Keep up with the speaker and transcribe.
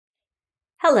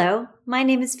Hello, my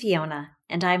name is Fiona,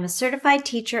 and I'm a certified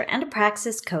teacher and a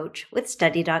Praxis coach with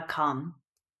Study.com.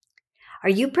 Are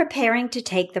you preparing to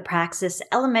take the Praxis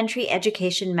Elementary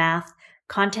Education Math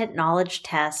Content Knowledge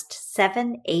Test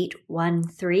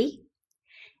 7813?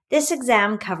 This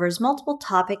exam covers multiple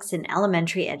topics in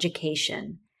elementary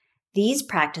education. These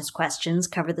practice questions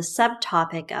cover the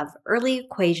subtopic of early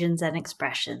equations and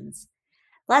expressions.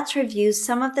 Let's review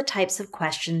some of the types of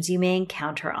questions you may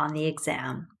encounter on the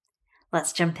exam.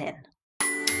 Let's jump in.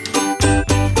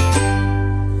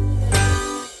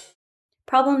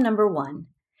 Problem number 1.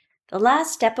 The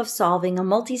last step of solving a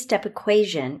multi-step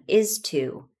equation is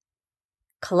to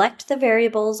collect the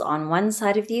variables on one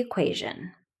side of the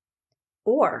equation,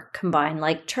 or combine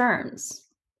like terms,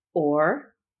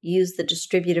 or use the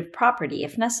distributive property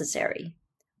if necessary,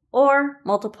 or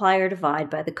multiply or divide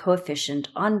by the coefficient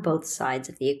on both sides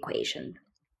of the equation.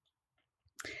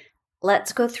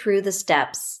 Let's go through the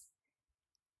steps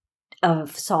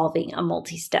of solving a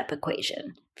multi-step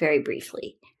equation very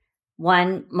briefly.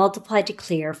 1. Multiply to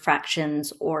clear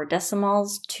fractions or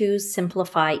decimals. 2.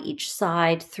 Simplify each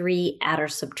side. 3. Add or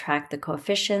subtract the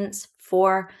coefficients.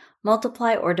 4.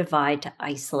 Multiply or divide to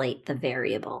isolate the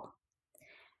variable.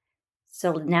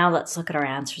 So now let's look at our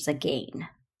answers again.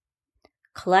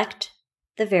 Collect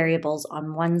the variables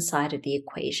on one side of the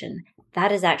equation.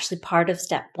 That is actually part of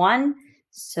step 1,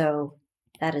 so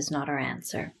that is not our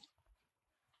answer.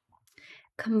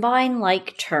 Combine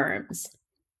like terms.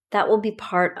 That will be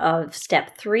part of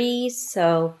step 3,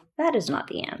 so that is not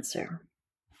the answer.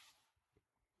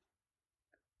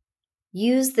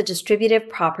 Use the distributive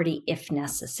property if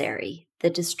necessary. The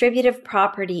distributive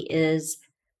property is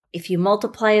if you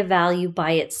multiply a value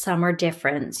by its sum or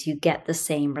difference, you get the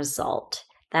same result.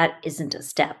 That isn't a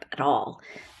step at all,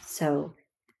 so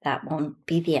that won't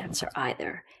be the answer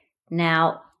either.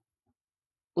 Now,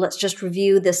 let's just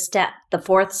review the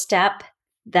fourth step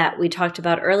that we talked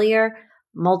about earlier.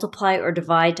 Multiply or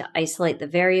divide to isolate the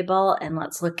variable, and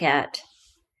let's look at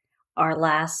our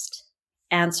last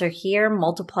answer here.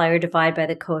 Multiply or divide by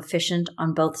the coefficient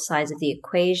on both sides of the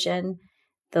equation.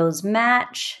 Those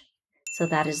match, so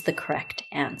that is the correct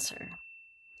answer.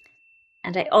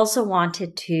 And I also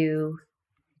wanted to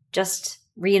just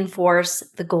reinforce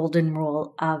the golden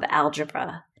rule of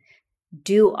algebra.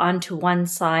 Do unto one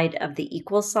side of the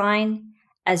equal sign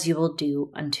as you will do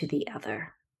unto the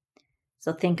other.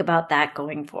 So think about that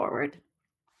going forward.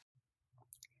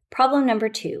 Problem number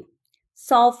 2.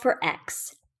 Solve for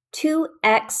x.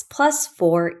 2x plus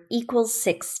 4 equals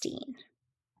 16.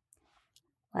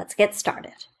 Let's get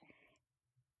started.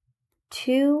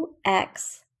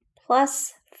 2x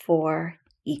plus 4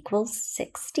 equals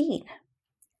 16.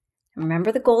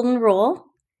 Remember the golden rule.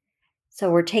 So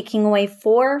we're taking away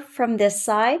 4 from this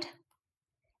side,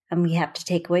 and we have to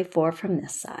take away 4 from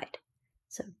this side.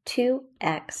 So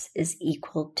 2x is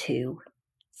equal to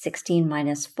 16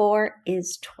 minus 4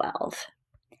 is 12.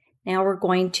 Now we're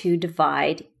going to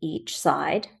divide each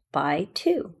side by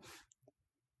 2.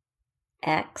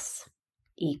 X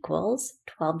equals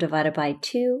 12 divided by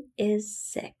 2 is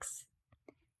 6.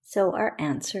 So our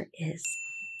answer is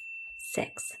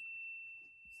 6.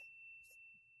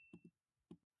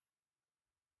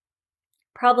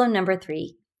 Problem number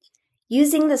 3.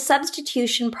 Using the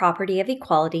substitution property of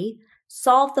equality,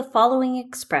 solve the following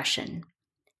expression.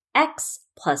 X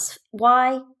plus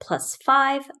y plus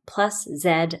 5 plus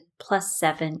z plus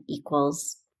 7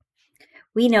 equals.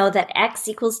 We know that x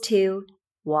equals 2,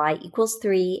 y equals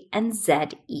 3, and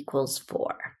z equals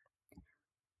 4.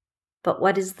 But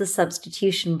what is the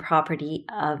substitution property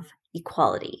of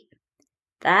equality?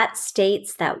 That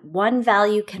states that one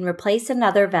value can replace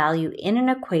another value in an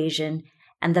equation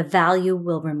and the value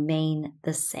will remain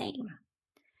the same.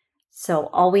 So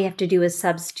all we have to do is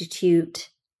substitute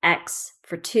x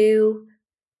for 2,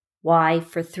 y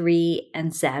for 3,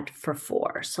 and z for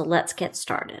 4. So let's get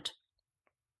started.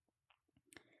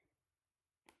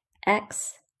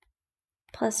 X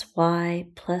plus y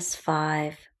plus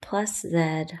 5 plus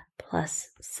z plus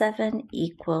 7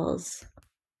 equals,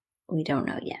 we don't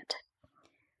know yet.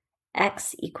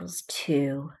 X equals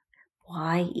 2,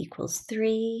 y equals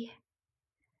 3,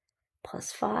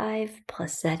 plus 5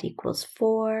 plus z equals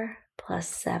 4 plus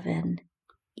 7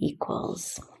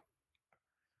 equals.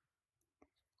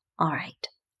 All right,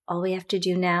 all we have to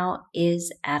do now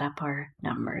is add up our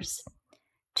numbers.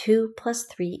 2 plus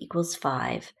 3 equals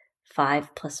 5,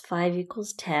 5 plus 5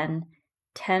 equals 10,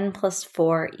 10 plus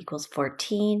 4 equals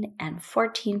 14, and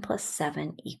 14 plus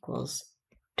 7 equals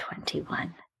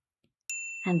 21.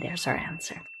 And there's our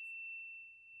answer.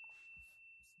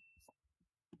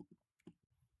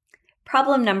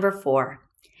 Problem number 4.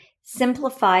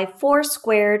 Simplify 4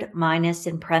 squared minus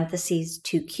in parentheses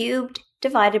 2 cubed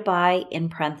divided by in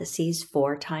parentheses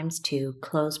 4 times 2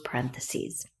 close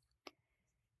parentheses.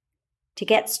 To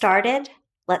get started,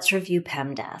 let's review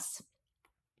PEMDAS.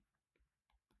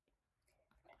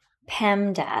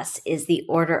 PEMDAS is the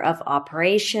order of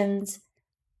operations,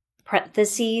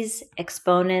 parentheses,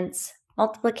 exponents,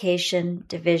 multiplication,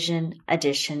 division,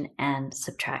 addition, and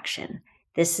subtraction.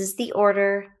 This is the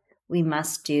order we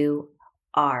must do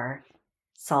our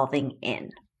solving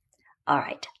in. All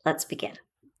right, let's begin.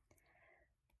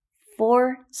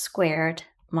 4 squared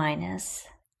minus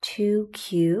 2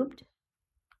 cubed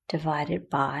divided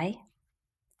by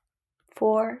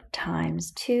 4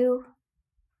 times 2.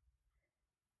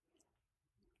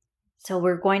 So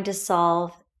we're going to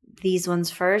solve these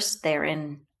ones first. They're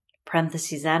in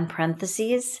parentheses and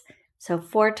parentheses. So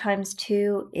 4 times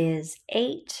 2 is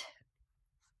 8.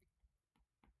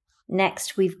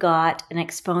 Next, we've got an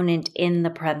exponent in the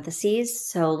parentheses,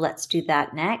 so let's do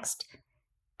that next.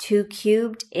 2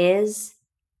 cubed is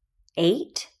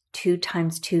 8. 2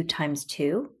 times 2 times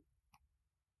 2.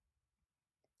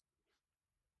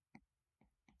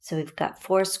 So we've got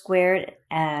 4 squared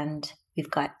and we've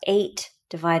got 8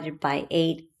 divided by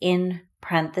 8 in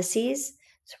parentheses.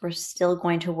 So we're still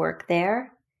going to work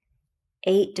there.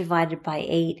 8 divided by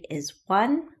 8 is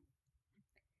 1.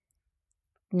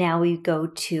 Now we go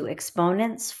to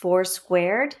exponents. 4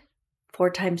 squared. 4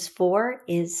 times 4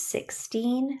 is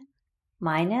 16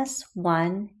 minus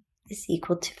 1 is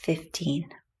equal to 15.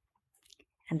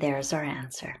 And there's our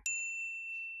answer.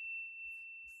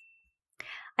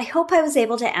 I hope I was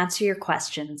able to answer your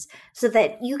questions so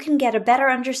that you can get a better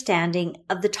understanding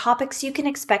of the topics you can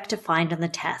expect to find on the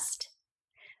test.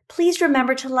 Please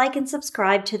remember to like and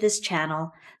subscribe to this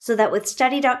channel so that with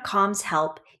Study.com's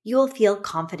help, you will feel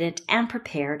confident and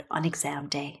prepared on exam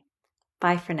day.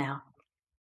 Bye for now.